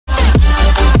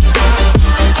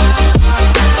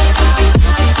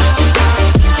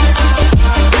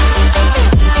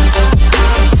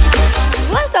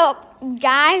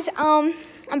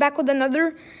I'm back with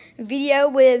another video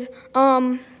with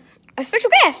a special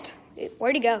guest.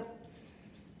 Where'd he go?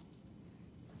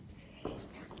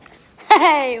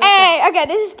 Hey, okay,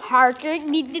 this is Parker.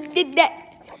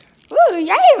 Ooh,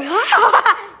 yeah.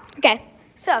 Okay,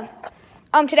 so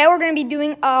today we're gonna be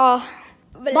doing a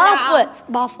ball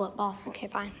flip. Okay,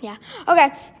 fine, yeah.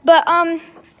 Okay, but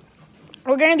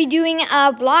we're gonna be doing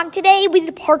a vlog today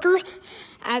with Parker,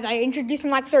 as I introduced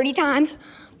him like 30 times.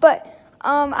 But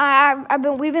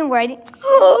we've been waiting.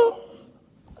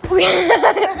 We've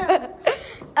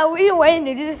been waiting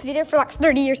to do this video for like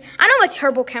 30 years. I know I'm a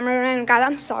terrible cameraman, guys.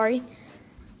 I'm sorry.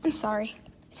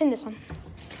 It's in this one.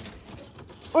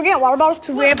 We're getting water bottles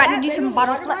because we're about to do some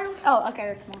bottle flips. Oh, okay,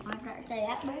 that's more. I'm trying to say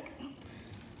that big.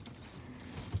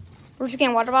 We're just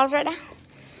getting water bottles right now,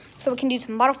 so we can do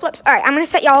some bottle flips. All right, I'm gonna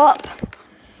set y'all up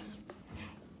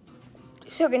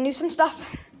so we can do some stuff.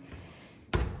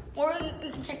 Or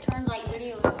we can take turns like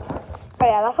videos. Oh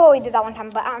yeah, that's what we did that one time.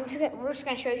 But we're just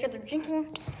gonna show each other drinking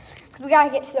because we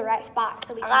gotta get to the right spot.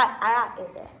 So we. I got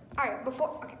it there. All right,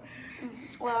 okay.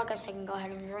 Well, I guess I can go ahead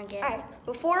and drink it. All right,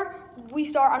 before we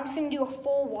start, I'm just gonna do a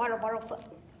full water bottle flip.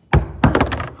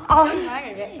 Oh, I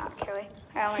did it actually.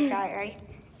 I want to try it, right?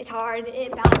 It's hard.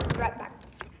 It bounces right back.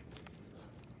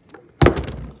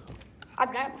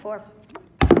 I've done it before.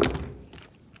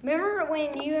 Remember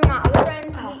when you and my other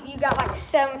friends, you got like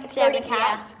 30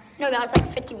 caps? Yeah. No, that was like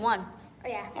 51. Oh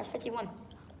yeah. That's 51.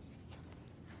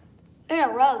 In a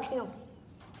row, too.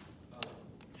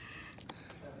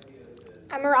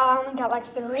 I remember I only got like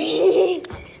 3.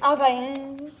 I was like,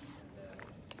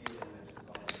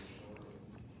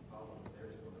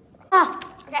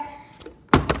 Okay.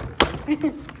 I'm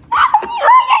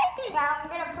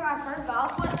gonna put my first ball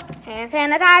flip. Hand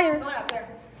sanitizer. Go up there.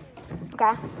 Okay.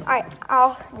 All right.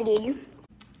 I'll video you.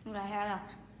 Okay, here I go.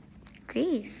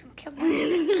 Jeez. Come on.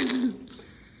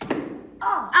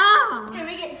 Oh. Can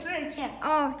we get 3 tips?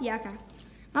 Oh, yeah, okay.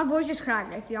 My voice just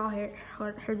cracked if y'all heard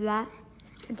that.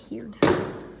 Heard.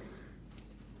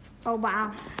 Oh,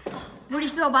 wow. What do you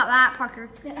feel about that, Parker?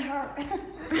 It hurt.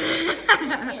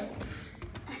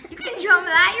 You can jump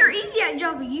that. You're easy at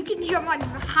jumping. You can jump like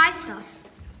the high stuff.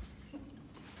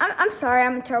 I'm sorry.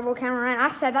 I'm a terrible cameraman.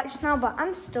 I said that just now, but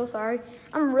I'm still sorry.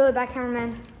 I'm a really bad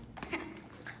cameraman. I'm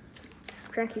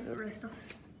trying to keep it really still.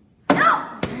 No!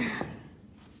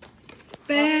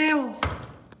 Fail.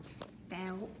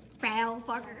 Fail,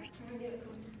 Parker.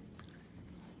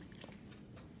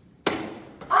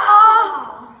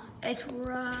 Oh! It's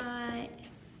right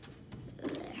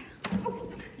there. Oh,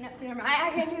 no, never mind. I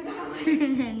can't do that one.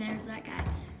 And then there's that guy.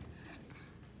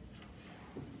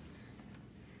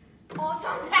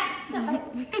 Awesome. Sorry.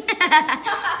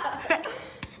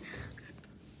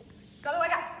 Go the way,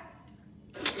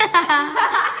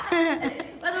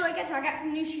 By the way, guys, I got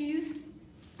some new shoes.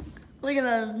 Look at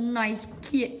those nice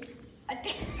kicks. I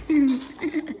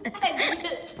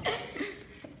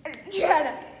try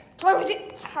to close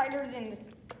it tighter than.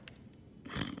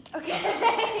 Okay.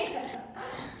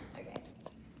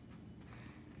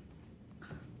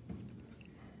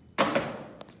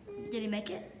 Did he make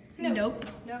it? No. Nope.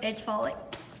 It's falling.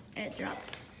 It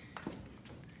dropped.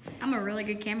 I'm a really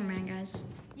good cameraman, guys.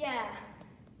 Yeah.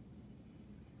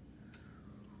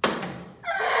 Did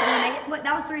I make it? What?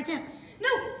 That was 3 attempts. No,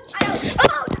 I don't.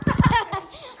 Oh!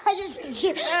 I just. I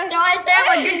said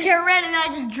I'm a good cameraman and I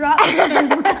just dropped it.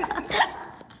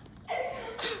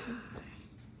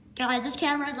 Guys, this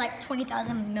camera is like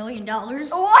 $20,000 million. What?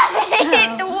 So,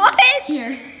 What?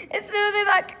 Here. It's literally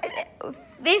like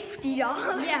 $50.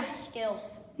 Yeah, skill.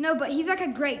 No, but he's like a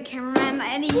great cameraman,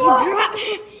 and he dropped.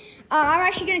 I'm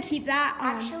actually gonna keep that.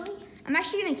 I'm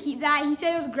actually gonna keep that. He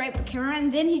said it was great for cameraman,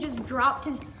 and then he just dropped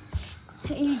his.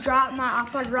 He dropped my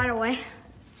iPod right away.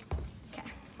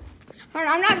 Okay. Hold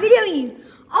on, I'm not videoing you.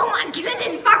 Oh my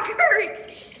goodness, Parker!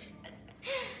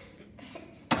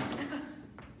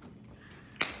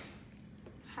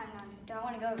 Hang on. Do I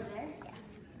want to go over there? Yeah.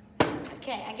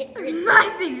 Okay, I get 3. My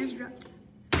fingers dropped.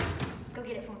 Go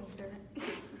get it for me, servant.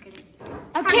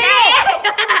 Okay.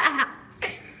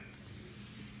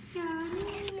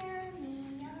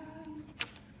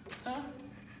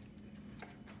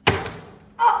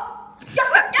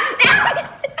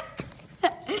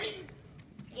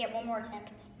 Yeah, one more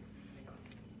attempt.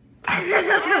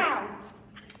 Ow.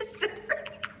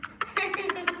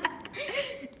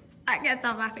 I can't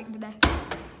stop laughing today.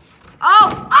 Oh!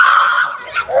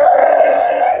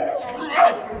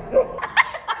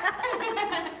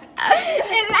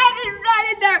 It landed right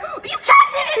in there. You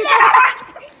kept it in there.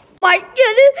 My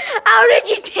goodness, how did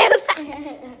you do that?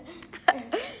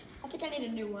 I think I need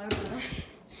a new water bottle.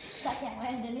 That can't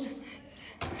land any.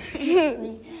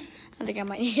 I think I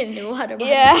might need a new water bottle.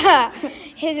 Yeah,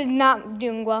 his is not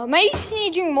doing well. Maybe you just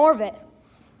need to drink more of it.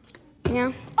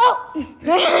 Yeah. Oh,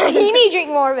 you need to drink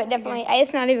more of it. Definitely.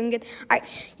 It's not even good. All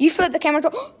right, you flip the camera.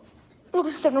 Look, I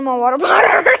stepped on my water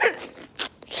bottle.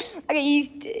 Okay,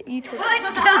 you.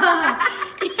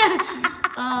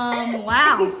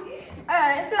 Wow.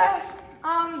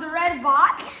 So, the red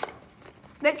box.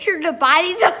 Make sure to buy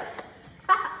these.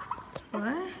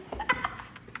 What?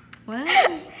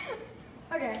 What?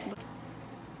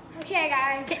 Okay,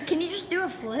 guys. Can you just do a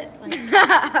flip? Like,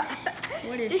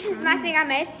 what is This is my thing I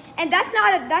made, and that's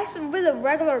with a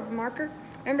regular marker.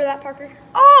 Remember that, Parker?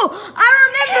 Oh, I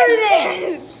remember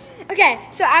this. Okay,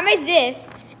 so I made this,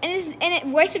 and it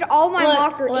wasted all my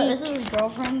marker ink. This is his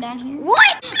girlfriend down here.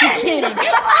 What? I'm kidding.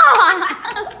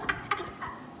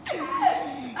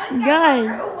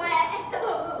 Guys.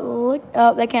 Look.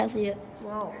 Oh, they can't see it.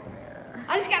 Whoa.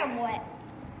 I just got them wet.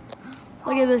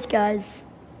 Look at this, guys.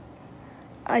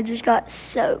 I just got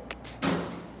soaked.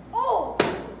 Oh.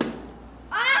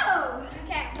 Oh.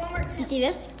 Okay, one more time. You see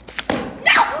this?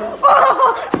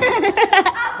 No.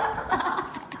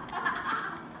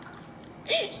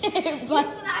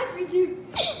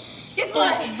 Guess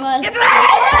what? Bust. Guess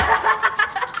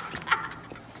what?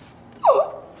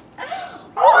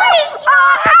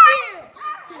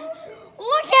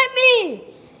 Look at me.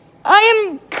 I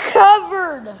am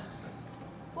covered.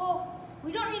 Well,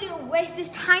 we don't need to waste this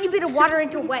tiny bit of water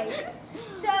into waste.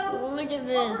 So, Look at what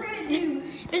this. we're gonna do?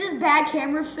 This is bad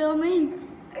camera filming.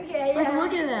 Okay, Like, yeah.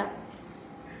 look at that.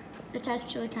 It's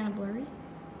actually kind of blurry.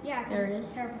 Yeah, There it it's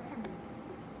is. terrible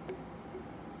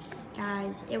camera.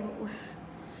 Guys,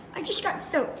 I just got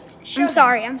soaked. I'm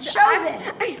sorry. I'm Show them.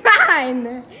 I'm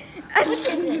fine.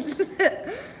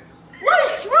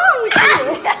 What is wrong with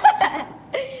you?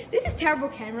 This is terrible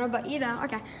camera, but you know,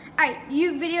 okay. All right,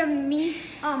 you video me.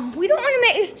 We don't want to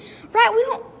make right. We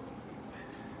don't.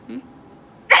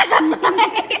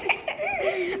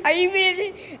 Are you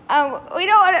videoing? We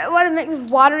don't want to make this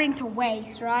water into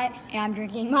waste, right? Yeah, I'm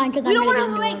drinking mine because We I'm don't want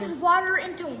gonna to get make into this water. water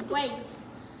into waste.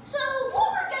 So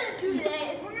what we're gonna do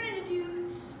today is we're gonna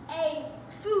do a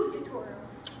food tutorial.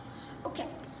 Okay.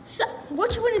 So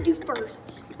what you want to do first?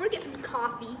 We're gonna get some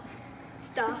coffee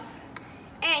stuff,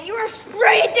 and you're gonna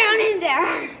spray it down in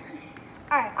there.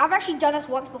 All right. I've actually done this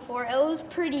once before. It was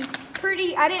pretty.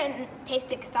 I didn't taste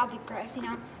it because that'll be gross, you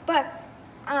know. But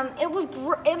it was.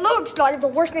 It looks like the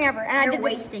worst thing ever. And I You're did this.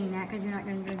 wasting that because you're not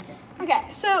gonna drink it. Okay,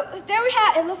 so there we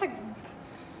have, it looks like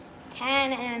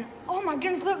 10 and, oh my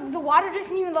goodness, look, the water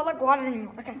doesn't even look like water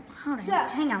anymore. Okay, Hold on. so,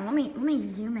 Hang on. Let me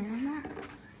zoom in on that.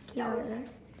 Keep That it was- there.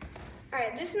 all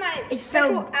right, this is my It's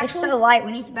special, it's so light.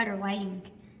 We need some better lighting.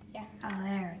 yeah. Oh,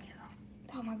 there we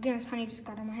go. Oh my goodness, honey just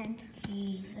got on my hand.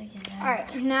 Jeez, look at that. All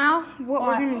right, now what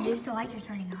we're gonna do, The lights are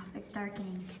turning off. It's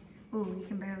darkening. Ooh, you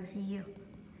can barely see you.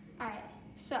 all right,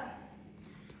 so,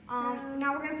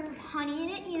 now we're gonna put some honey in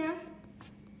it, you know.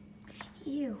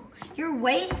 Ew. You're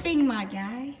wasting, my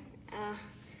guy.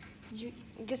 You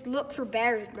just look for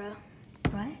bears, bro.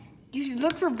 What? You should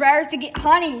look for bears to get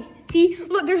honey. See,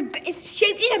 look, it's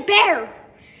shaped in a bear.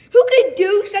 Who could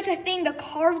do such a thing to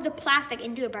carve the plastic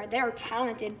into a bear? They are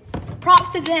talented. Props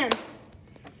to them.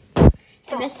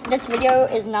 And this video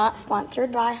is not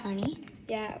sponsored by Honey.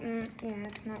 Yeah,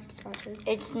 it's not sponsored.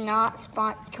 It's not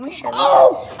sponsored. Can we show this?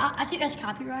 Oh! I think that's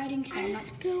copywriting. So I I'm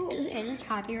just not- spilled. Is this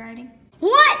copywriting?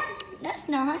 What? That's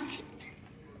not.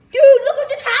 Dude, look what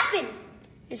just happened.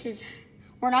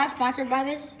 We're not sponsored by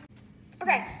this.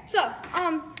 Okay, so,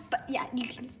 but yeah, you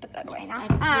can just put that away now.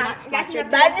 We're not That's sponsored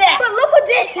enough by time. that. But look what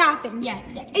this happened. Yeah.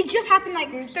 It just happened like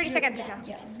 30 seconds ago.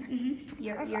 Yeah.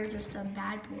 You're just a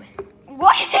bad boy.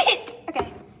 What?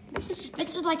 Okay, This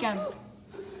is like a.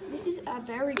 this is a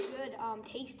very good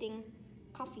tasting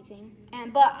coffee thing.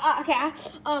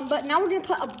 But now we're gonna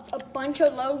put a bunch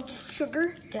of low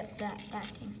sugar. That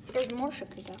thing. There's more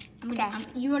sugar though.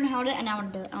 You want to hold it, and I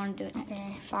want to do it. I want to do it next.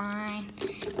 Okay, fine.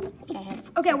 Okay.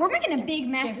 Okay, we're making a big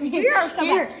mess. We are so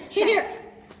bad. Here.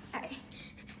 Alright.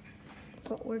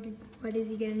 What is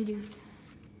he gonna do?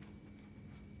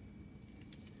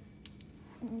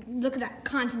 Look at that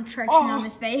concentration on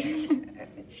his face.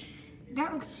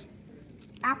 That looks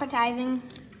appetizing.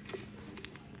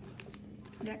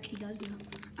 It actually does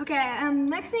though. Okay,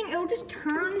 next thing, it'll just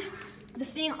turn the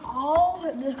thing all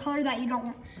the color that you don't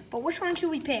want. But which one should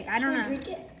we pick? I don't know. Drink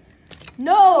it.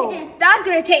 No, that's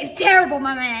gonna taste terrible,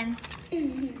 my man.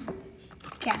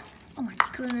 Okay. Oh my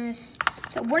goodness.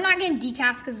 So we're not getting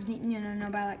decaf because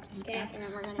nobody likes decaf. Okay, and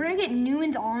then We're gonna get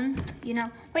Newman's on.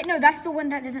 Wait, no, that's the one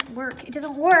that doesn't work. It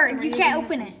doesn't work. You can't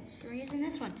open it. We're using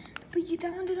this one. But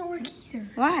that one doesn't work either.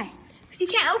 Why? Because you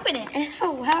can't open it.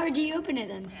 Oh, how do you open it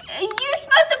then? You're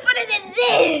supposed to put it in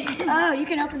this. Oh, you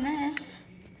can open this.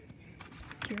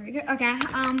 Here we go. Okay.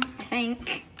 I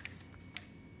think.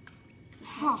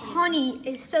 Oh, honey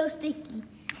is so sticky.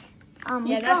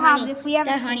 We Yeah, still that have honey, this. We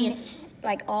haven't that honey cleaned is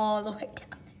like all the way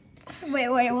down. Wait,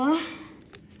 what?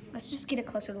 Let's just get a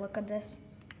closer look at this.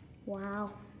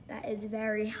 Wow, that is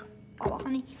very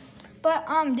honey. But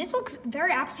this looks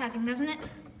very appetizing, doesn't it?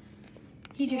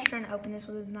 He's just trying to open this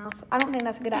with his mouth. I don't think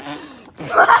that's a good idea.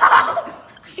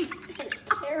 It's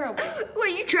terrible.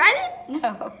 Wait, you tried it?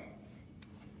 No.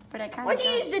 But I kind of. What'd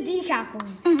you use the decaf for?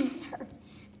 It's hard.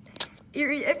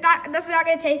 That's not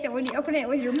gonna taste it when you open it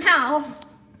with your mouth.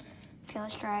 Okay,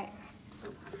 let's try it.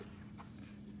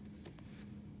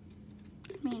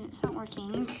 I mean, it's not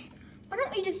working. Why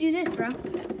don't we just do this, bro?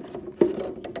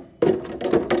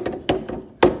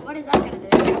 What is that gonna do?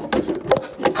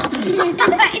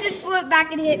 It just flew it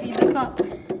back and hit me the cup.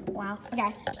 Wow.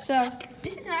 Okay, so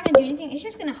this is not gonna do anything. It's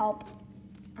just gonna help.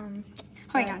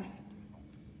 Hold on.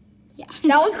 Yeah.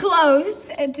 That was close.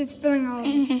 It's just spilling all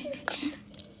over.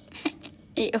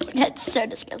 Ew, that's so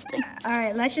disgusting. All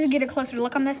right, let's just get a closer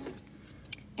look on this.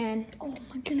 And oh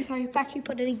my goodness, are you actually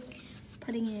putting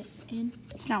it in?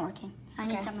 It's not working. I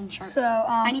need Okay. something sharp. So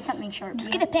I need something sharp.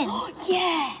 just get a pin.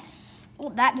 Yes. Well,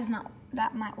 that does not.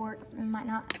 That might work. It might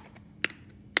not.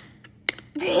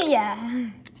 Yeah.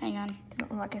 Hang on.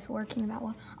 Doesn't look like it's working that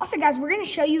well. Also, guys, we're gonna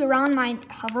show you around my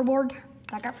hoverboard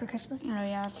that I got for Christmas. Oh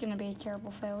yeah, it's gonna be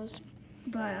terrible fails.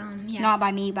 But yeah. Not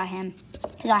by me, by him.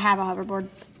 Cause I have a hoverboard.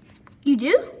 You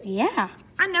do? Yeah.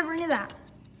 I never knew that.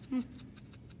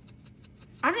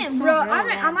 I haven't smells rode.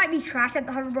 really I bad. might be trash at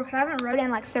the hoverboard because I haven't rode in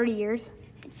like 30 years.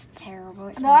 It's terrible.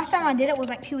 It The last time I did it was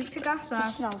like 2 weeks ago. So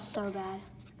smells so bad.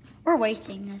 We're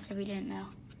wasting this if we didn't know.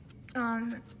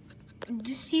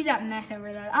 just see that mess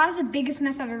over there. That was the biggest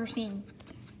mess I've ever seen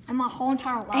in my whole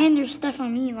entire life. And there's stuff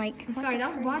on me, like. I'm sorry,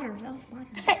 that was water. That was water.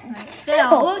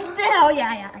 Still. Still,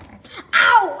 yeah, okay.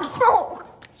 Ow! Ow!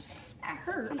 That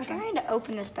hurt. I'm Okay. trying to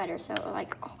open this better, so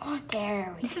like, oh,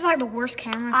 there we go. This is like the worst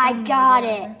camera. I thing got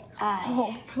ever. it.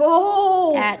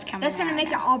 Oh, That's coming That's gonna out make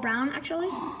it now. all brown, actually,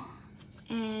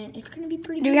 and it's gonna be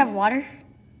pretty. Do we good. have water?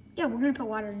 Yeah, we're gonna put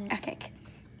water in it. Okay.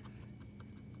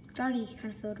 It's already kind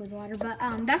of filled with water, but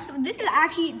this is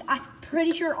actually, I'm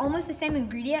pretty sure, almost the same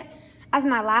ingredient as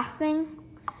my last thing.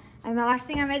 And the last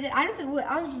thing I made, I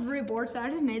was really bored, so I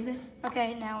just made this.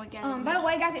 Okay, now we got. By the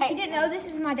way, guys, if you didn't know, this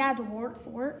is my dad's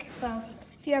work. So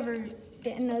if you ever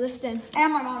didn't know this, then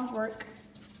And my mom's work.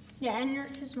 yeah, and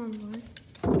his mom's work.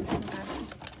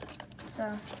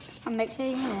 So I'm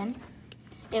mixing it in.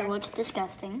 It looks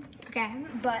disgusting. okay,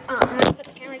 but I'm gonna put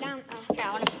the camera down. Okay,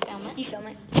 I want to film it. You film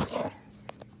it.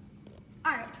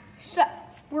 All right, so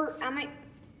I'm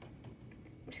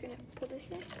just gonna put this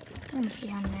in. I want to see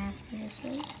how nasty this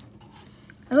is.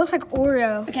 It looks like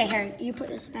Oreo. Okay, Harry, you put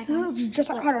this back It on. looks just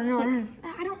like, I don't know.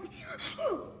 I don't.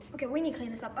 Okay, we need to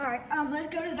clean this up. All right, let's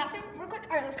go to the bathroom real quick.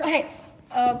 All right, let's go. Okay.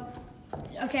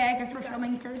 Okay, I guess we're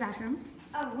filming to the bathroom.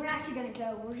 Oh, we're not actually gonna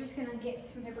go. We're just gonna get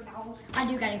some paper towels. I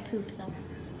do gotta poop though,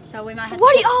 so we might have.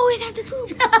 Why do you always have to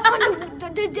poop?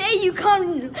 On the day you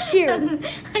come here,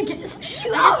 I guess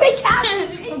you always have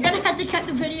to. we're gonna have to cut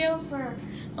the video for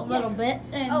a little bit,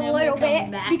 and A then little we'll come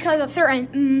bit back. because of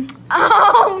certain.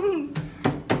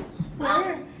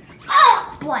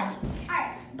 It's blank.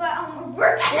 Alright, but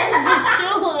we're.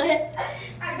 Alright,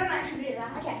 Alright, don't actually do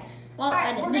that. Okay. well, I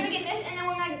Alright, we're didn't. gonna get this, and then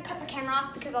we're gonna cut the camera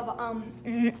off because of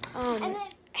and then.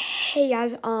 Hey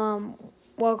guys,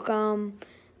 welcome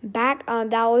back.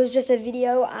 That was just a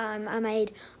video I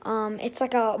made. It's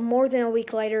like more than a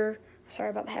week later. Sorry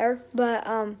about the hair, but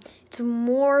it's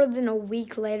more than a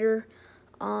week later.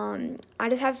 I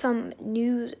just have some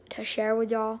news to share with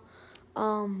y'all.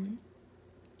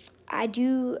 I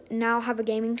do now have a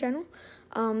gaming channel.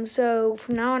 So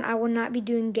from now on, I will not be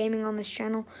doing gaming on this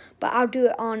channel, but I'll do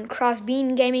it on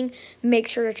Crossbean Gaming. Make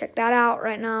sure to check that out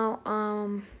right now,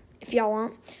 if y'all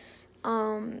want.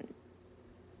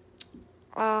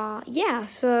 Yeah,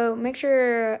 so make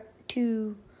sure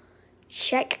to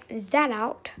check that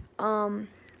out.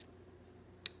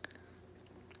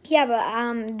 Yeah,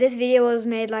 but this video was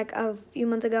made like a few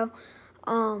months ago.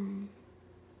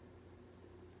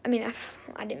 I mean,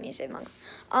 I didn't mean to say months.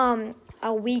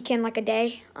 A week and like a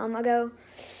day ago,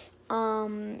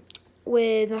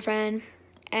 with my friend,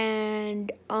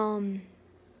 and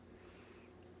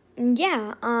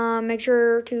yeah, make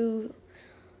sure to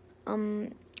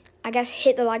I guess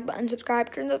hit the like button,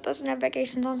 subscribe, turn those post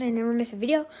notifications on so you never miss a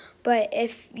video. But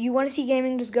if you want to see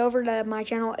gaming, just go over to my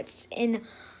channel. It's in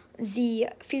the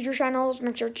future channels.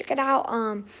 Make sure to check it out.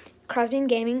 Crossbean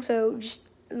Gaming. So just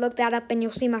look that up and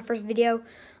you'll see my first video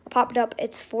popped up.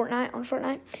 It's Fortnite, on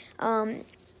Fortnite.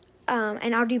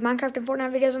 And I'll do Minecraft and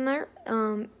Fortnite videos on there.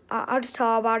 I'll just tell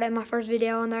all about it in my first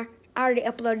video on there. I already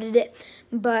uploaded it,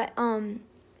 but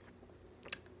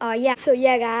yeah. So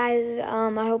yeah, guys,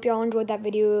 I hope y'all enjoyed that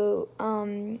video.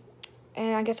 And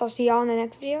I guess I'll see y'all in the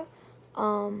next video.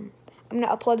 I'm gonna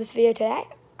upload this video today.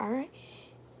 All right,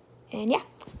 and yeah,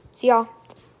 see y'all.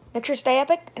 Make sure to stay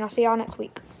epic, and I'll see y'all next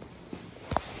week.